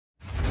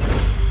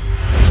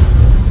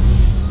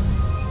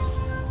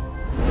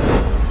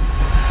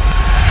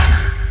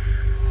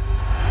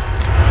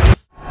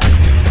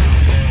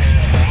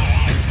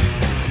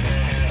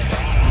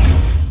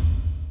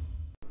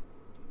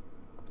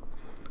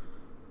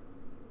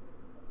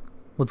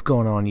What's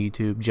going on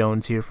YouTube?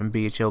 Jones here from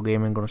BHL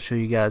Gaming. I'm going to show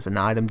you guys an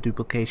item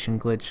duplication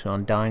glitch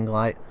on Dying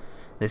Light.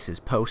 This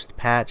is post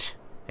patch.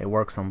 It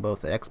works on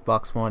both the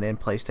Xbox One and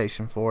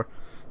PlayStation 4.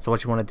 So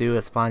what you want to do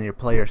is find your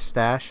player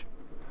stash.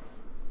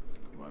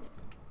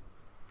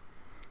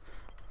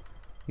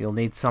 You'll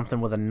need something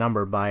with a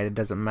number by it. It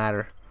doesn't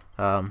matter.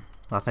 I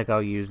think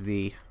I'll use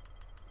the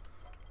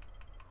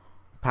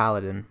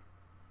Paladin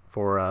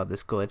for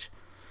this glitch.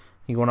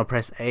 You want to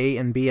press A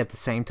and B at the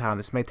same time.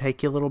 This may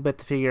take you a little bit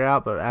to figure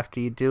out, but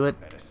after you do it,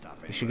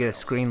 you should get a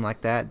screen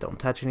like that. Don't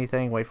touch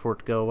anything. Wait for it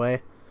to go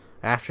away.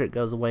 After it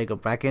goes away, go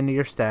back into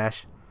your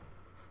stash.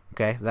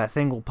 Okay, that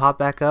thing will pop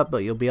back up,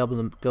 but you'll be able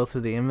to go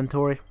through the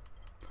inventory.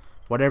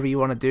 Whatever you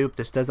want to do.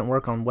 This doesn't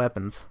work on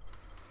weapons.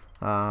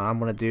 I'm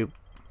going to do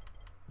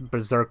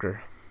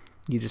Berserker.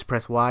 You just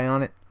press Y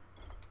on it,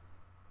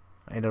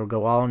 and it'll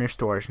go all in your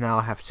storage. Now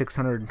I have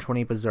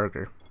 620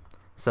 Berserker.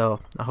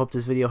 So I hope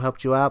this video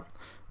helped you out.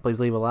 Please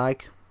leave a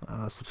like,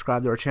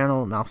 subscribe to our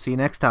channel, and I'll see you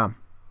next time.